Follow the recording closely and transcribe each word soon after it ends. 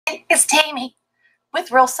It's Tammy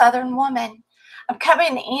with Real Southern Woman. I'm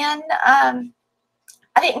coming in.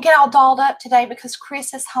 I didn't get all dolled up today because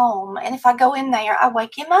Chris is home, and if I go in there, I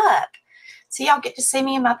wake him up. So y'all get to see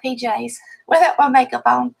me in my PJs without my makeup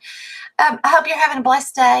on. I hope you're having a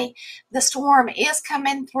blessed day. The storm is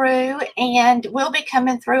coming through and will be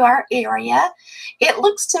coming through our area. It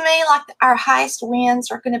looks to me like our highest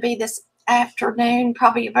winds are going to be this afternoon,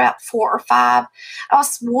 probably about 4 or 5. I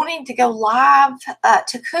was wanting to go live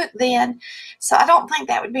to cook then, so I don't think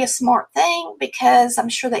that would be a smart thing because I'm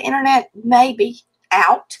sure the internet may be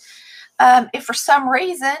out. If for some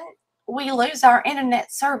reason we lose our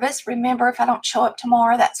internet service, remember, if I don't show up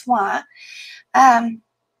tomorrow, that's why.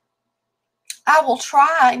 I will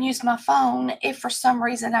try and use my phone if for some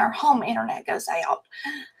reason our home internet goes out.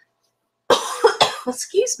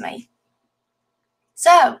 Excuse me.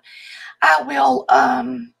 So I will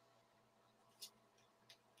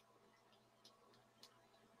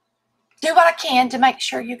do what I can to make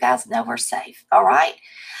sure you guys know we're safe. All right.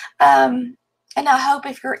 And I hope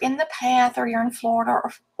if you're in the path or you're in Florida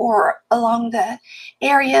or along the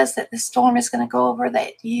areas that the storm is going to go over,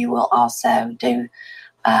 that you will also do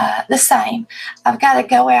the same. I've got to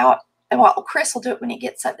go out, and well, Chris will do it when he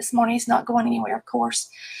gets up this morning. He's not going anywhere, of course.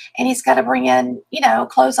 And he's got to bring in,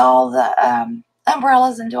 close all the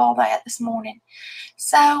umbrellas and do all that this morning.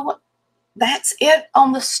 So that's it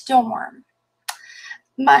on the storm.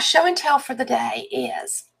 My show and tell for the day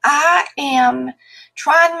is I am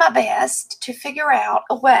trying my best to figure out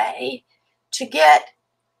a way to get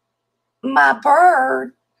my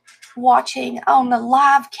bird watching on the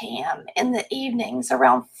live cam in the evenings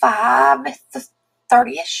around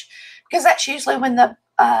 5:30ish, because that's usually when the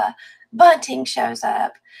bunting shows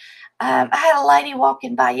up. I had a lady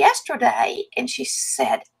walking by yesterday, and she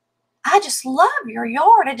said, "I just love your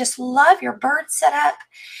yard. I just love your bird setup."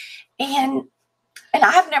 And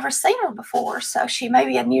I've never seen her before, so she may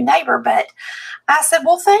be a new neighbor, but I said,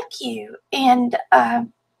 well, thank you. And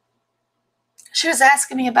she was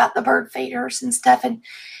asking me about the bird feeders and stuff, and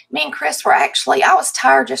me and Chris were actually, I was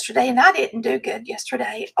tired yesterday, and I didn't do good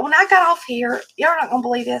yesterday. When I got off here, you're not going to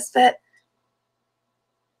believe this, but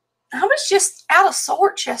I was just out of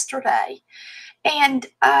sorts yesterday. And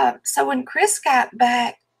so when Chris got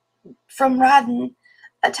back from riding,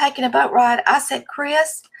 taking a boat ride, I said,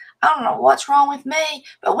 Chris, I don't know what's wrong with me,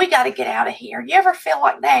 but we got to get out of here. You ever feel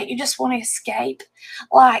like that? You just want to escape,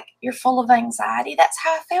 like you're full of anxiety. That's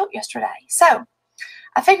how I felt yesterday. So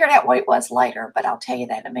I figured out what it was later, but I'll tell you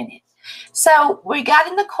that in a minute. So we got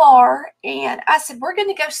in the car, and I said, we're going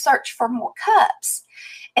to go search for more cups.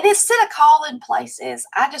 And instead of calling places,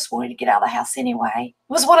 I just wanted to get out of the house anyway. It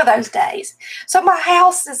was one of those days. So my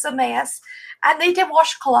house is a mess. I need to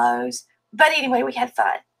wash clothes. But anyway, we had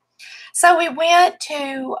fun. So we went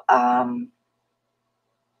to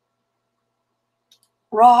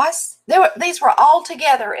Ross. These were all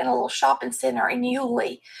together in a little shopping center in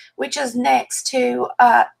Yulee, which is next to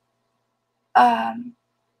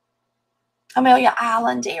Amelia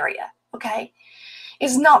Island area. Okay,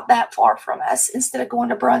 it's not that far from us. Instead of going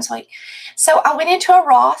to Brunswick, so I went into a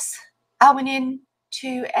Ross. I went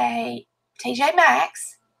into a TJ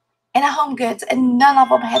Maxx and a Home Goods, and none of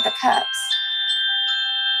them had the cups.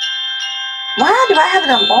 Why do I have an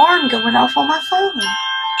alarm going off on my phone?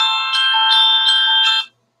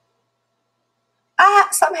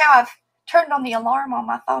 Somehow I've turned on the alarm on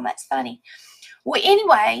my phone. That's funny. Well,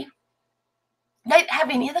 anyway, they didn't have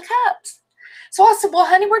any of the cups. So I said, well,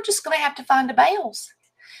 honey, we're just going to have to find the bales.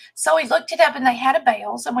 So we looked it up, and they had a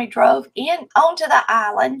bales, and we drove in onto the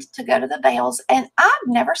island to go to the bales, and I've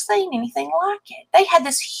never seen anything like it. They had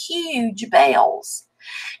this huge bales.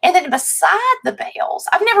 And then beside the bales,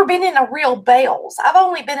 I've never been in a real bales. I've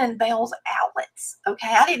only been in bales outlets. Okay,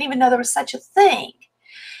 I didn't even know there was such a thing.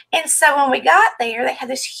 And so when we got there, they had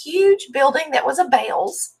this huge building that was a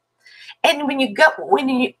bales. And when you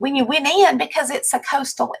went in, because it's a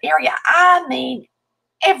coastal area, I mean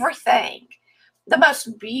everything, the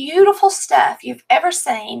most beautiful stuff you've ever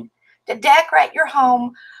seen to decorate your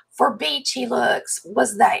home for beachy looks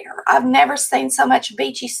was there. I've never seen so much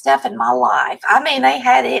beachy stuff in my life. I mean, they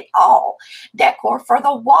had it all. Decor for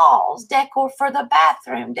the walls, decor for the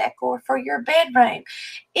bathroom, decor for your bedroom.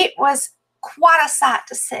 It was quite a sight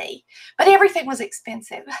to see. But everything was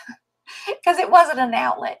expensive because it wasn't an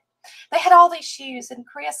outlet. They had all these shoes, and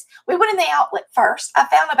Chris, we went in the outlet first. I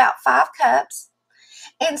found about 5 cups.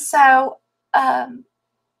 And so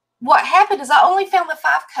what happened is I only found the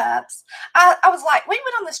 5 cups. I was like, we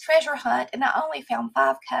went on this treasure hunt, and I only found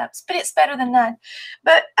 5 cups, but it's better than none.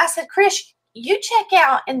 But I said, Chris, you check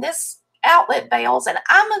out in this outlet bales, and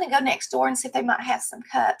I'm going to go next door and see if they might have some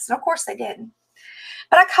cups. And of course they didn't.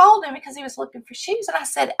 But I called him because he was looking for shoes. And I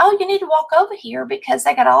said, oh, you need to walk over here because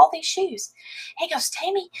they got all these shoes. He goes,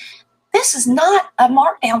 Tammy, this is not a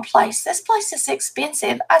markdown place. This place is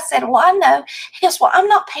expensive. I said, well, I know. He goes, well, I'm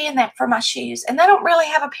not paying that for my shoes. And they don't really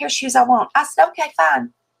have a pair of shoes I want. I said, okay,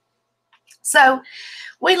 fine. So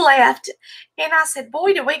we left. And I said,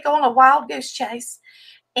 boy, did we go on a wild goose chase.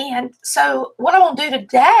 And so what I'm going to do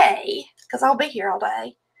today, because I'll be here all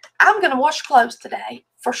day, I'm going to wash clothes today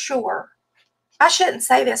for sure. I shouldn't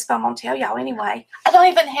say this, but I'm going to tell y'all anyway. I don't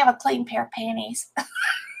even have a clean pair of panties.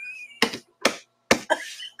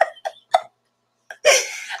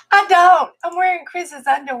 I don't. I'm wearing Chris's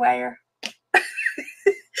underwear.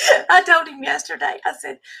 I told him yesterday. I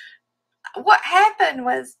said, what happened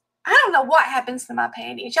was, I don't know what happens to my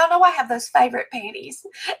panties. Y'all know I have those favorite panties.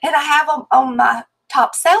 And I have them on my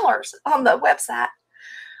top sellers on the website.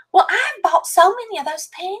 Well, I've bought so many of those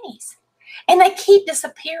panties. And they keep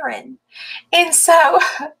disappearing. And so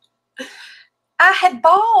I had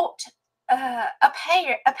bought a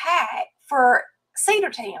pack for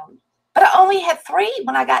Cedartown. But I only had 3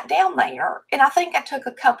 when I got down there, and I think I took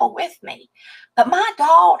a couple with me. But my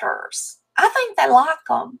daughters, I think they like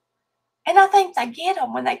them, and I think they get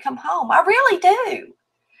them when they come home. I really do,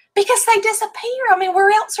 because they disappear. I mean,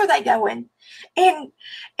 where else are they going?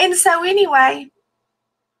 And so anyway,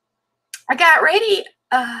 I got ready,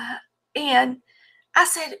 and I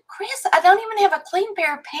said, Chris, I don't even have a clean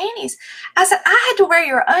pair of panties. I said, I had to wear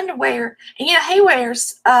your underwear. And, you know, he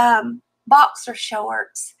wears boxer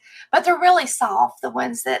shorts. But they're really soft, the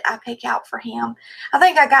ones that I pick out for him. I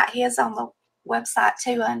think I got his on the website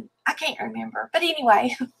too, and I can't remember. But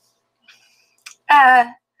anyway,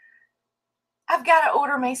 I've got to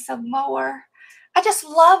order me some more. I just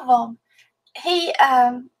love them. He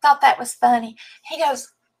thought that was funny. He goes,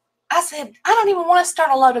 I said, I don't even want to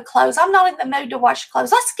start a load of clothes. I'm not in the mood to wash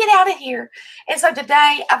clothes. Let's get out of here. And so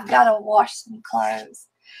today I've got to wash some clothes.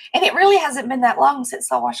 And it really hasn't been that long since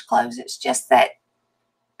I washed clothes. It's just that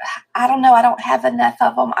I don't know. I don't have enough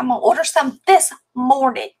of them. I'm going to order some this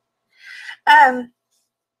morning.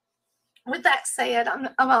 With that said, I'm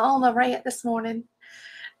on a rant this morning.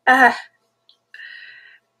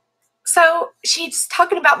 So she's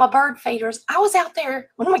talking about my bird feeders. I was out there.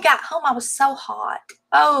 When we got home, I was so hot.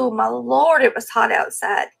 Oh, my Lord, it was hot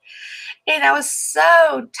outside. And I was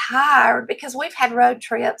so tired because we've had road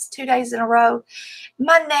trips 2 days in a row.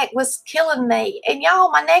 My neck was killing me. And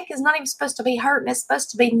y'all, my neck is not even supposed to be hurting. It's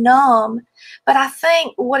supposed to be numb. But I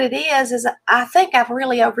think what it is I think I've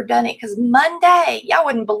really overdone it because Monday, y'all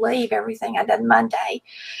wouldn't believe everything I done Monday.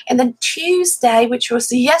 And then Tuesday, which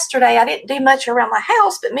was yesterday, I didn't do much around the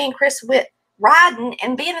house, but me and Chris went riding,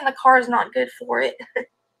 and being in the car is not good for it.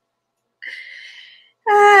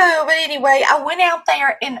 Oh, but anyway, I went out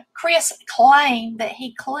there, and Chris claimed that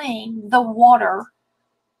he cleaned the water,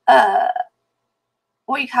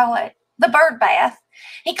 what do you call it? The bird bath.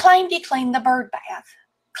 He claimed he cleaned the bird bath.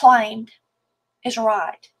 Claimed is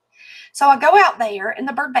right. So I go out there, and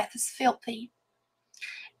the bird bath is filthy.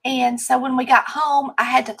 And so when we got home, I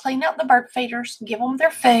had to clean out the bird feeders, give them their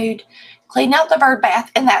food, clean out the bird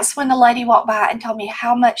bath. And that's when the lady walked by and told me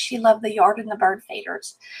how much she loved the yard and the bird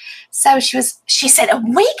feeders. So she said, oh,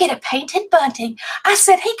 we get a painted bunting. I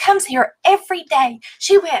said, he comes here every day.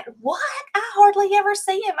 She went, what? I hardly ever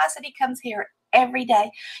see him. I said, he comes here every day.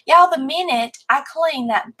 Y'all, the minute I cleaned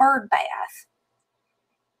that bird bath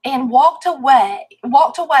and walked away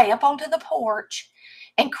up onto the porch,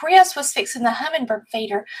 and Chris was fixing the hummingbird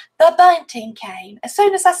feeder, the bunting came. As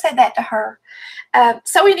soon as I said that to her.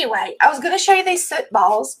 So anyway, I was going to show you these soot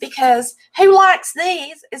balls because who likes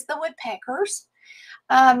these is the woodpeckers.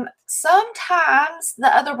 Sometimes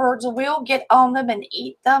the other birds will get on them and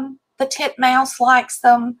eat them. The titmouse likes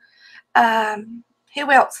them.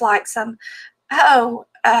 Who else likes them? Oh,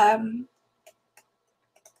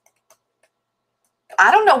 I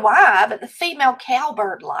don't know why, but the female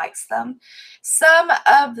cowbird likes them. Some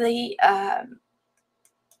of the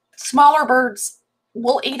smaller birds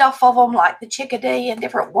will eat off of them, like the chickadee and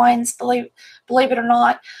different ones, believe it or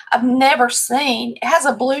not. I've never seen, it has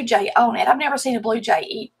a blue jay on it. I've never seen a blue jay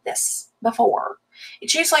eat this before.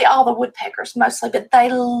 It's usually all the woodpeckers mostly, but they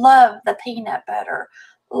love the peanut butter.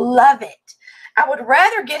 Love it. I would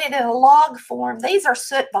rather get it in a log form. These are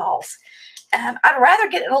soot balls. I'd rather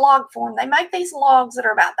get it in a log form. They make these logs that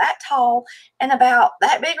are about that tall and about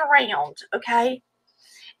that big around, okay?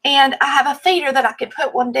 And I have a feeder that I could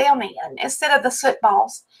put one down in instead of the soot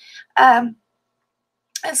balls. And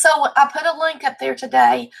so I put a link up there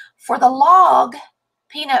today for the log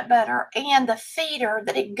peanut butter and the feeder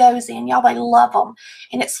that it goes in. Y'all, they love them.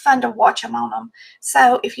 And it's fun to watch them on them.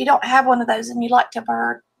 So if you don't have one of those and you like to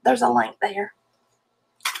bird, there's a link there.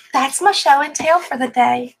 that's my show and tell for the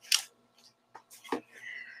day.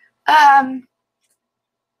 All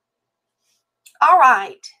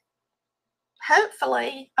right.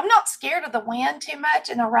 Hopefully, I'm not scared of the wind too much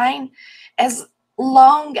and the rain as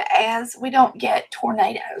long as we don't get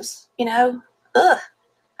tornadoes. You know, ugh,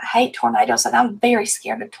 I hate tornadoes, and I'm very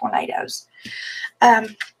scared of tornadoes.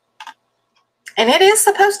 And it is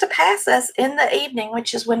supposed to pass us in the evening,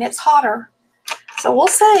 which is when it's hotter. So we'll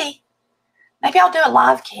see. Maybe I'll do a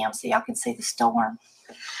live cam so y'all can see the storm.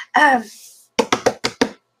 Y'all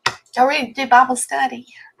ready to do Bible study?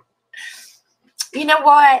 You know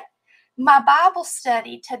what? My Bible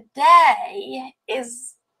study today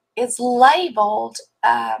is labeled,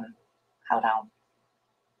 hold on.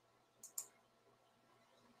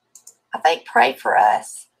 I think pray for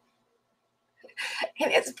us.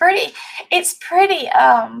 And it's pretty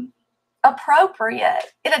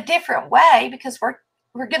appropriate in a different way because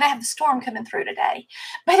we're going to have the storm coming through today.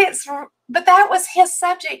 But that was his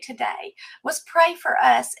subject today, was pray for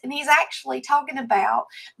us. And he's actually talking about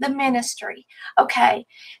the ministry. Okay,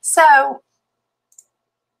 so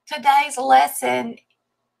today's lesson,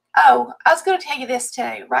 I was going to tell you this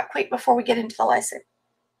too, right quick before we get into the lesson.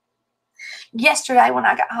 Yesterday when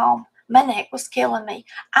I got home, my neck was killing me.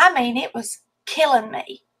 I mean, it was killing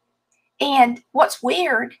me. And what's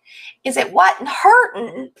weird is it wasn't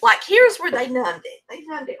hurting. Like, here's where they numbed it. They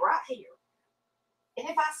numbed it right here. And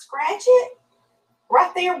if I scratch it,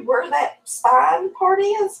 right there where that spine part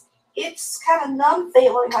is, it's kind of numb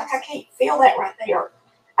feeling. Like, I can't feel that right there.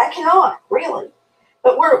 I cannot, really.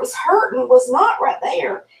 But where it was hurting was not right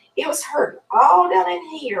there. It was hurting all down in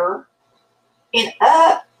here and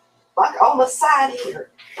up, like on the side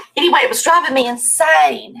here. Anyway, it was driving me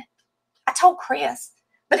insane. I told Chris,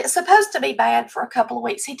 but it's supposed to be bad for a couple of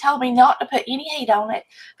weeks. He told me not to put any heat on it,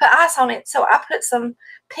 put ice on it. So I put some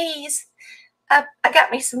peas. I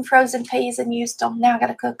got me some frozen peas and used them. Now I got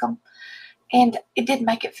to cook them. And it didn't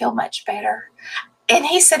make it feel much better. And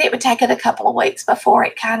he said it would take it a couple of weeks before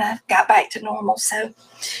it kind of got back to normal. So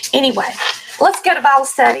anyway, let's go to Bible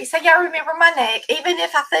study. So y'all remember my neck. Even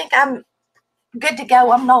if I think I'm good to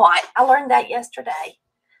go, I'm not. I learned that yesterday.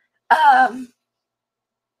 I'm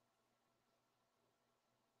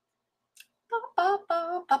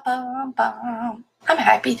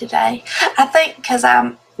happy today. I think because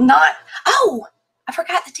I'm not. Oh, I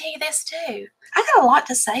forgot to tell you this too. I got a lot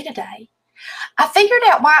to say today. I figured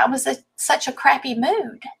out why I was such a crappy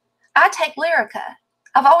mood. I take Lyrica.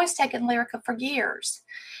 I've always taken Lyrica for years.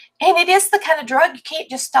 And it is the kind of drug you can't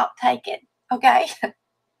just stop taking, okay?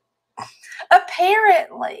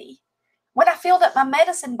 Apparently, when I filled up my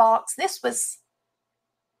medicine box, this was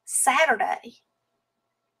Saturday.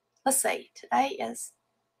 Let's see, today is,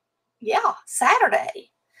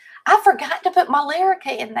 Saturday. I forgot to put my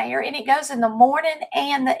Lyrica in there, and it goes in the morning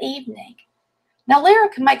and the evening. Now,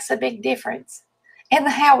 Lyrica makes a big difference in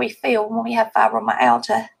how we feel when we have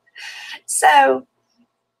fibromyalgia. So,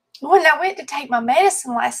 when I went to take my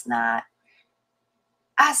medicine last night,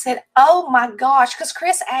 I said, oh my gosh, because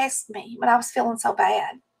Chris asked me when I was feeling so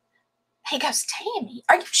bad. He goes, Tammy,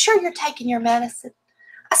 are you sure you're taking your medicine?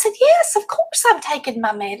 I said, yes, of course I'm taking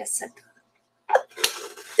my medicine.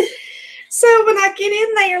 So when I get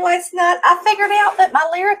in there last night, I figured out that my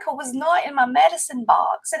Lyrica was not in my medicine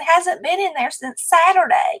box. It hasn't been in there since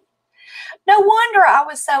Saturday. No wonder I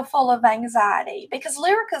was so full of anxiety, because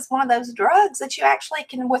Lyrica is one of those drugs that you actually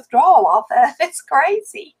can withdraw off of. It's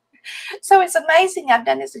crazy. So it's amazing I've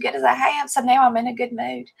done as good as I have. So now I'm in a good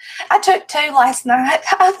mood. I took 2 last night.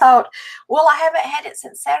 I thought, well, I haven't had it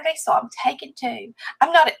since Saturday, so I'm taking 2.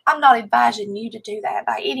 I'm not advising you to do that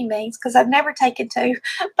by any means, because I've never taken 2.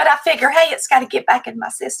 But I figure, hey, it's got to get back in my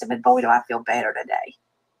system, and boy, do I feel better today.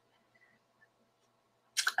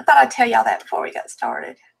 I thought I'd tell y'all that before we got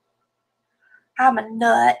started. I'm a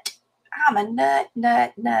nut. I'm a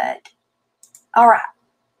nut. All right.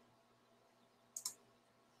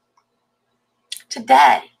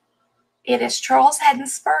 Today, it is Charles Haddon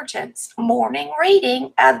Spurgeon's morning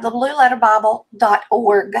reading out of the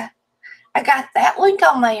blueletterbible.org. I got that link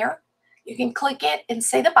on there. You can click it and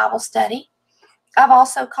see the Bible study. I've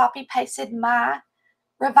also copy-pasted my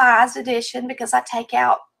revised edition because I take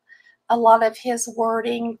out a lot of his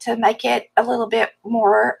wording to make it a little bit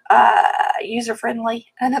more user-friendly.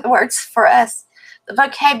 In other words, for us, the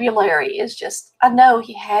vocabulary is just, I know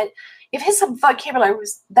he had, if his vocabulary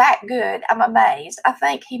was that good, I'm amazed. I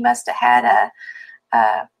think he must have had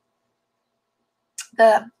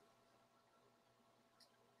the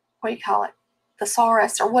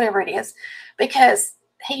thesaurus or whatever it is, because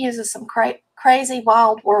he uses some crazy,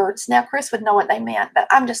 wild words. Now, Chris would know what they meant, but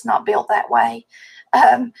I'm just not built that way.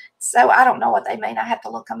 So I don't know what they mean. I have to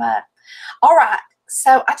look them up. All right.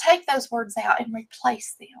 So I take those words out and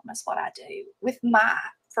replace them, is what I do, with my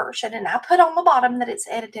version. And I put on the bottom that it's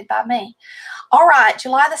edited by me. All right,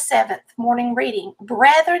 July the 7th, morning reading.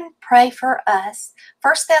 Brethren, pray for us.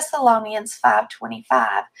 1 Thessalonians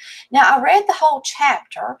 5:25. Now, I read the whole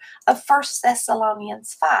chapter of 1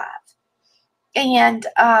 Thessalonians 5. And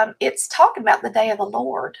it's talking about the day of the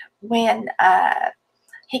Lord when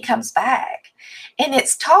he comes back. And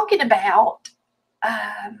it's talking about...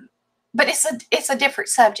 but it's a different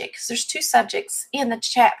subject, because there's two subjects in the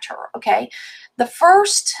chapter, okay? The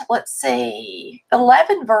first,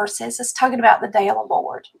 11 verses is talking about the day of the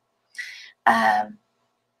Lord. And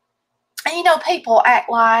people act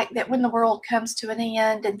like that when the world comes to an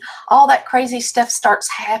end and all that crazy stuff starts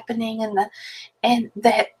happening, and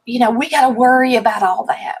that we got to worry about all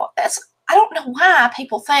that. I don't know why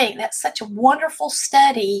people think that's such a wonderful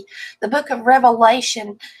study, the book of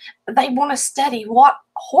Revelation. They want to study what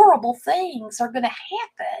horrible things are going to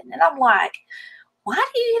happen. And I'm like, why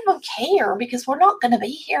do you even care? Because we're not going to be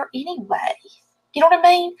here anyway. You know what I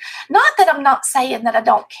mean? Not that I'm not saying that I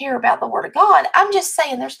don't care about the Word of God. I'm just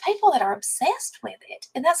saying there's people that are obsessed with it,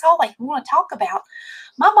 and that's all they want to talk about.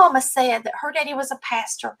 My mama said that her daddy was a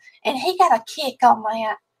pastor, and he got a kick on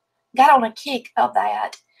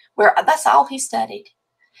that, where that's all he studied.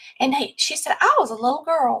 And she said, I was a little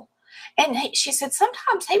girl. And she said,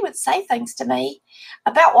 sometimes he would say things to me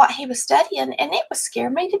about what he was studying, and it would scare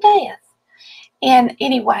me to death. And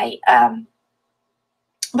anyway,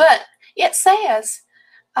 but it says,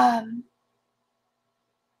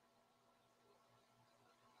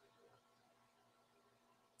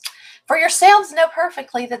 for yourselves know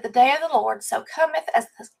perfectly that the day of the Lord so cometh as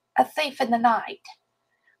a thief in the night.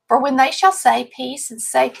 For when they shall say peace and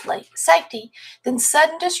safety, then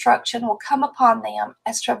sudden destruction will come upon them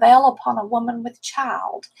as travail upon a woman with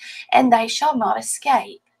child, and they shall not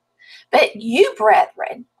escape. But you,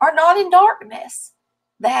 brethren, are not in darkness,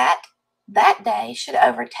 that day should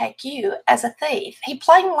overtake you as a thief. He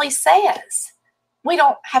plainly says we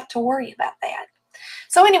don't have to worry about that.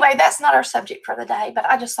 So anyway, that's not our subject for the day, but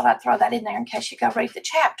I just thought I'd throw that in there in case you go read the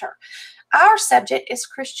chapter. Our subject is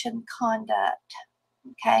Christian conduct.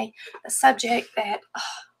 Okay, a subject that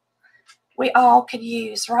we all could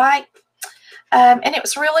use, right? And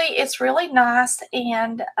it's really nice,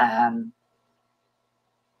 and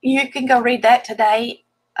you can go read that today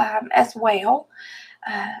as well.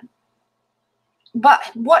 But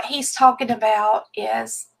what he's talking about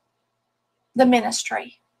is the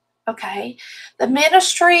ministry, okay? The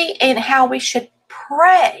ministry and how we should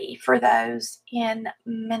pray for those in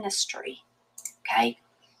ministry, okay?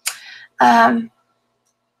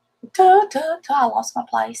 I lost my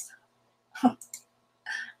place.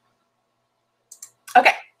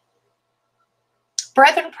 Okay.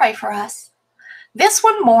 Brethren, pray for us. This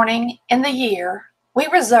one morning in the year, we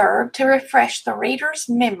reserve to refresh the reader's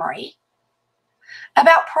memory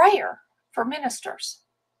about prayer for ministers.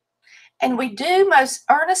 And we do most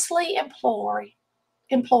earnestly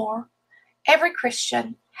implore every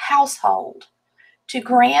Christian household to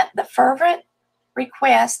grant the fervent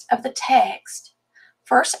request of the text,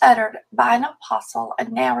 first uttered by an apostle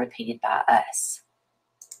and now repeated by us.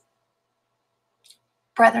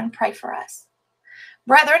 Brethren, pray for us.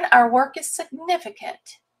 Brethren, our work is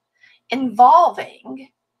significant, involving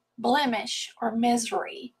blemish or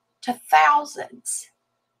misery to thousands.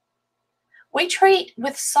 We treat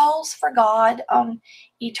with souls for God on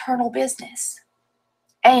eternal business,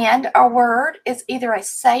 and our word is either a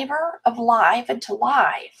savor of life unto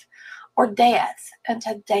life or death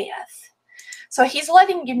unto death. So he's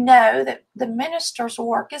letting you know that the minister's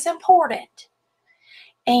work is important,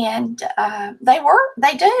 and they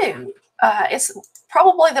do. It's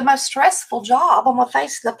probably the most stressful job on the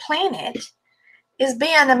face of the planet is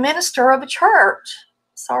being a minister of a church.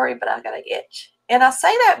 Sorry, but I got an itch. And I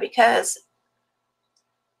say that because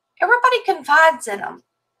everybody confides in them,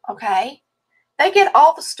 okay? They get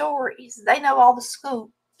all the stories. They know all the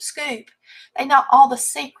scoop. They know all the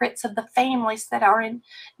secrets of the families that are in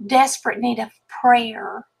desperate need of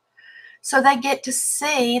prayer. So they get to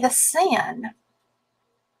see the sin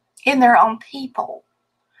in their own people.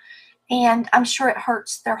 And I'm sure it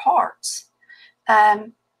hurts their hearts.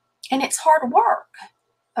 And it's hard work,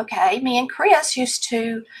 okay? Me and Chris used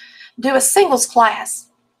to do a singles class,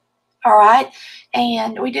 all right?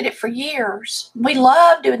 And we did it for years. We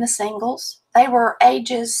loved doing the singles. They were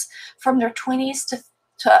ages from their 20s to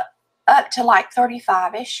up to like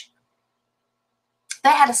 35-ish. They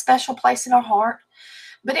had a special place in our heart,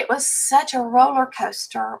 but it was such a roller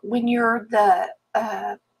coaster when you're the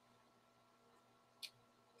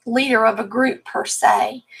leader of a group per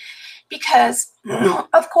se, because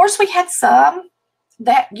of course we had some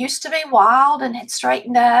that used to be wild and had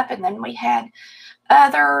straightened up, and then we had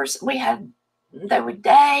others, they would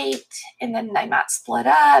date and then they might split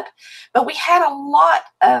up, but we had a lot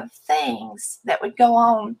of things that would go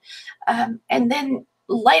on, and then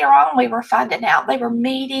later on we were finding out they were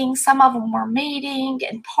meeting, some of them were meeting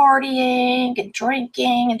and partying and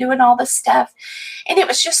drinking and doing all this stuff, and it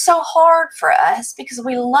was just so hard for us because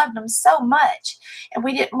we loved them so much and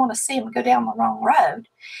we didn't want to see them go down the wrong road.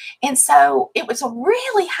 And so it was a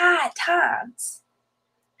really high at times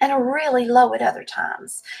and a really low at other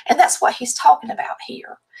times. And that's what he's talking about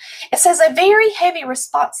here. It says, a very heavy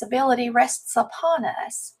responsibility rests upon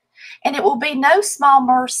us, and it will be no small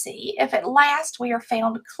mercy if at last we are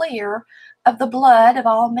found clear of the blood of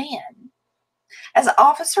all men. As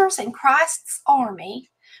officers in Christ's army,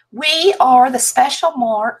 we are the special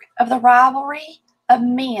mark of the rivalry of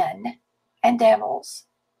men and devils.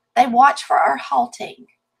 They watch for our halting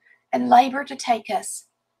and labor to take us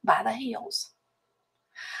by the heels.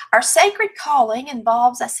 Our sacred calling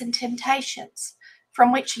involves us in temptations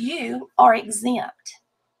from which you are exempt.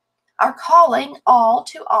 Our calling all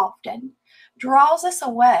too often draws us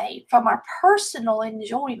away from our personal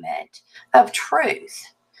enjoyment of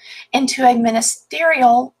truth into a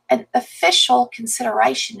ministerial and official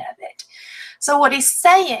consideration of it. So what he's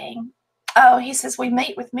saying, he says we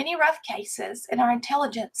meet with many rough cases and our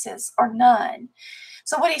intelligences are none.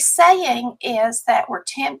 So what he's saying is that we're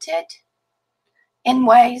tempted in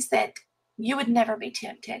ways that you would never be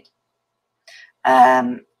tempted.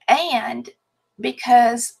 And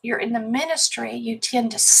because you're in the ministry, you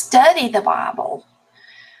tend to study the Bible.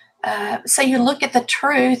 So you look at the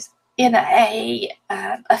truth in a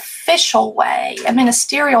official way, a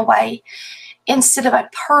ministerial way, instead of a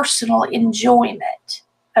personal enjoyment.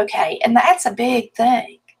 Okay, and that's a big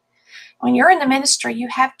thing. When you're in the ministry, you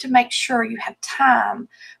have to make sure you have time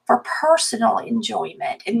for personal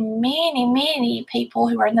enjoyment. And many, many people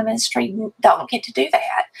who are in the ministry don't get to do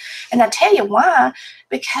that. And I tell you why,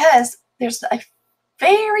 because there's a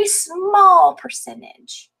very small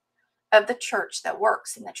percentage of the church that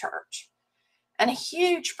works in the church, and a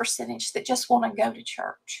huge percentage that just want to go to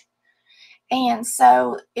church. And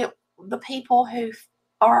so the people who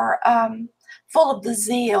are full of the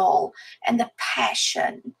zeal and the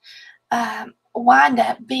passion wind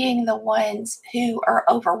up being the ones who are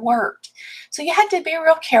overworked. So you have to be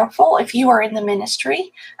real careful. If you are in the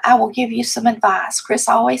ministry, I will give you some advice. Chris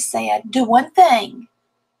always said, do one thing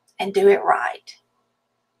and do it right.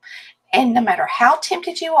 And no matter how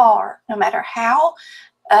tempted you are, no matter how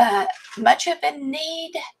much of a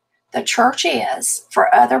need the church is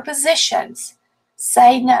for other positions,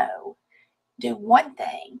 say no. Do one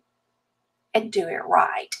thing and do it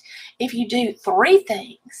right. If you do three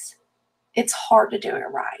things, it's hard to do it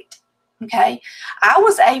right. Okay? I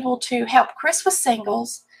was able to help Chris with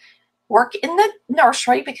singles, work in the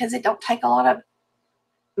nursery because it don't take a lot of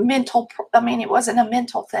it wasn't a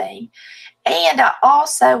mental thing. And I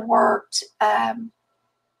also worked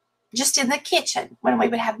just in the kitchen when we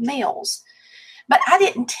would have meals. But I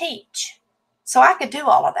didn't teach, so I could do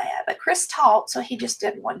all of that. But Chris taught, so he just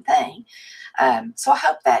did one thing. So I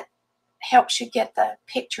hope that helps you get the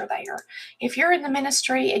picture there. If you're in the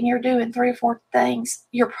ministry and you're doing 3 or 4 things,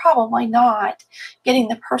 you're probably not getting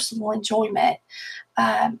the personal enjoyment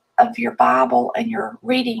of your Bible and your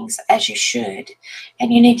readings as you should.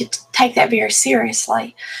 And you need to take that very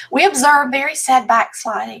seriously. We observe very sad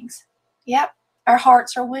backslidings. Yep, our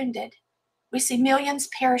hearts are wounded. We see millions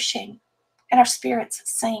perishing and our spirits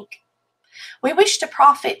sink. We wish to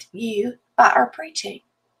profit you by our preaching.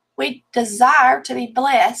 We desire to be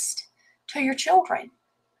blessed to your children.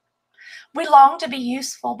 We long to be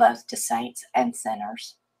useful both to saints and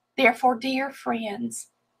sinners. Therefore, dear friends,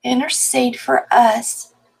 intercede for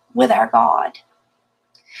us with our God.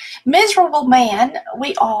 Miserable man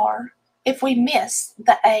we are if we miss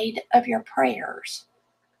the aid of your prayers.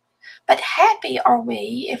 But happy are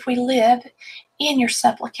we if we live in your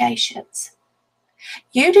supplications.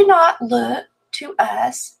 You do not look to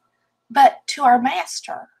us, but to our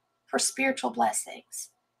Master for spiritual blessings.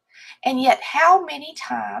 And yet how many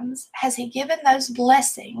times has he given those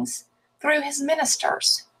blessings through his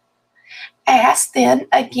ministers? Ask then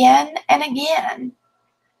again and again,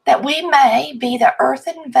 that we may be the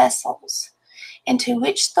earthen vessels into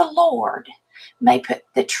which the Lord may put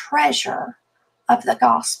the treasure of the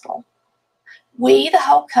gospel. We, the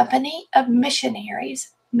whole company of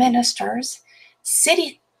missionaries, ministers,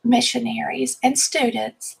 city missionaries, and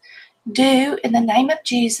students, do in the name of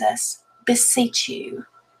Jesus beseech you.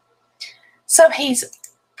 So he's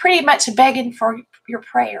pretty much begging for your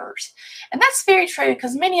prayers. And that's very true,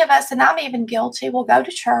 because many of us, and I'm even guilty, will go to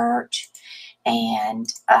church and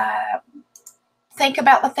think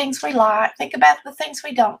about the things we like, think about the things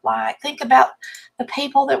we don't like, think about the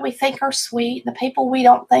people that we think are sweet, the people we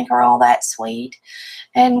don't think are all that sweet,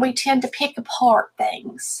 and we tend to pick apart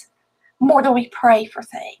things more than we pray for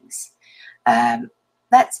things.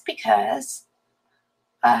 That's because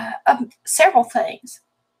of several things.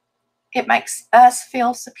 It makes us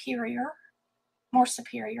feel superior, more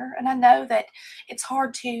superior, and I know that it's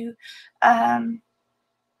hard to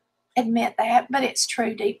admit that, but it's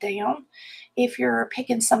true deep down. If you're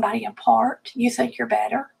picking somebody apart, you think you're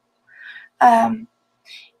better.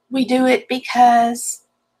 We do it because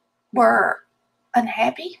we're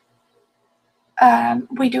unhappy.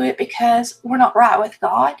 We do it because we're not right with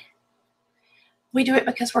God. We do it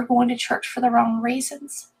because we're going to church for the wrong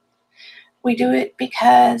reasons. We do it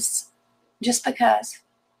just because,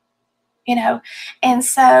 And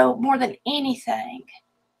so more than anything,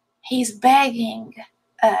 he's begging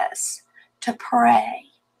us to pray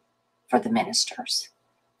for the ministers.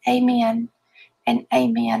 Amen and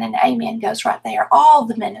amen and amen goes right there. All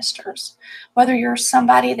the ministers, whether you're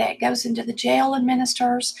somebody that goes into the jail and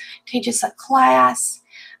ministers, teaches a class,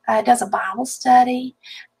 does a Bible study,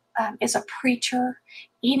 is a preacher,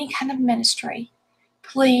 any kind of ministry,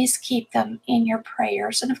 please keep them in your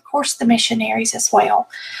prayers. And of course the missionaries as well.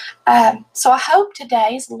 So I hope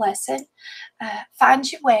today's lesson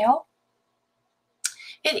finds you well.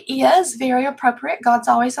 It is very appropriate. God's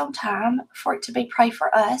always on time for it to be pray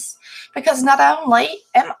for us, because not only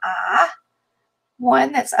am I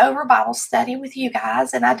one that's over Bible study with you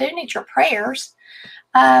guys, and I do need your prayers,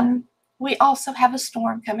 we also have a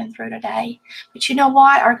storm coming through today. But you know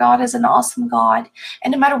what? Our God is an awesome God,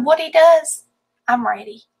 and no matter what he does, I'm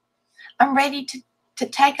ready. I'm ready to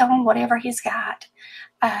take on whatever he's got.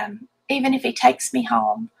 Even if he takes me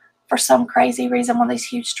home for some crazy reason, one of these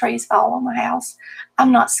huge trees fall on my house, I'm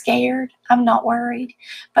not scared. I'm not worried.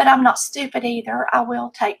 But I'm not stupid either. I will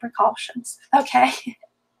take precautions. Okay?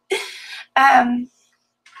 I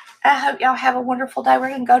hope y'all have a wonderful day. We're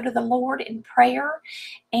going to go to the Lord in prayer.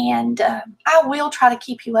 And I will try to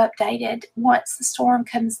keep you updated once the storm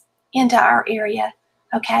comes into our area.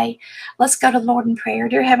 Okay, let's go to the Lord in prayer.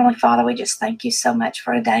 Dear Heavenly Father, we just thank you so much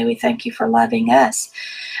for today. We thank you for loving us.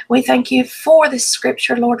 We thank you for this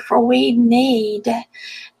scripture, Lord, for we need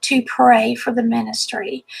to pray for the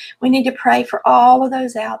ministry. We need to pray for all of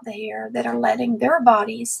those out there that are letting their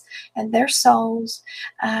bodies and their souls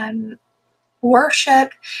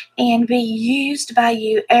worship and be used by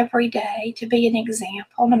you every day to be an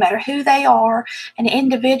example, no matter who they are, an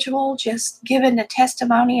individual just giving a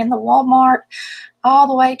testimony in the Walmart, all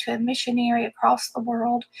the way to a missionary across the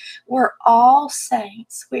world. We're all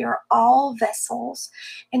saints. We are all vessels.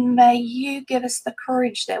 And may you give us the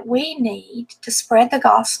courage that we need to spread the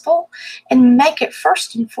gospel and make it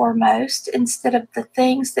first and foremost, instead of the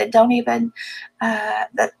things that don't even,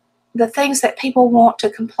 the things that people want to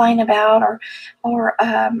complain about or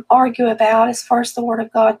argue about as far as the Word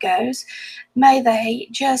of God goes. May they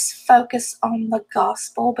just focus on the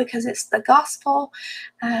gospel, because it's the gospel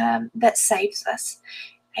that saves us.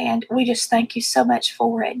 And we just thank you so much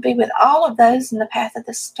for it. Be with all of those in the path of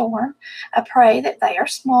the storm. I pray that they are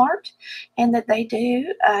smart and that they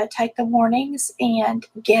do take the warnings and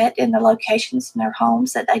get in the locations in their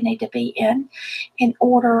homes that they need to be in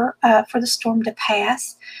order for the storm to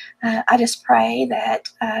pass. I just pray that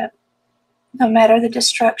no matter the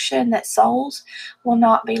destruction, that souls will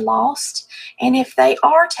not be lost. And if they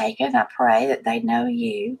are taken, I pray that they know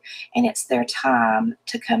you and it's their time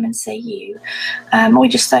to come and see you. We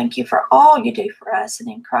just thank you for all you do for us. And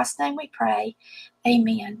in Christ's name we pray.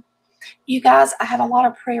 Amen. You guys, I have a lot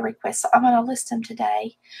of prayer requests, so I'm going to list them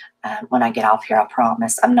today when I get off here, I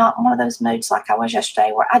promise. I'm not in one of those moods like I was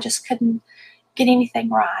yesterday where I just couldn't get anything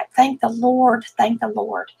right. Thank the Lord. Thank the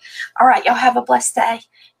Lord. All right, y'all have a blessed day.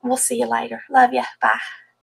 We'll see you later. Love you. Bye.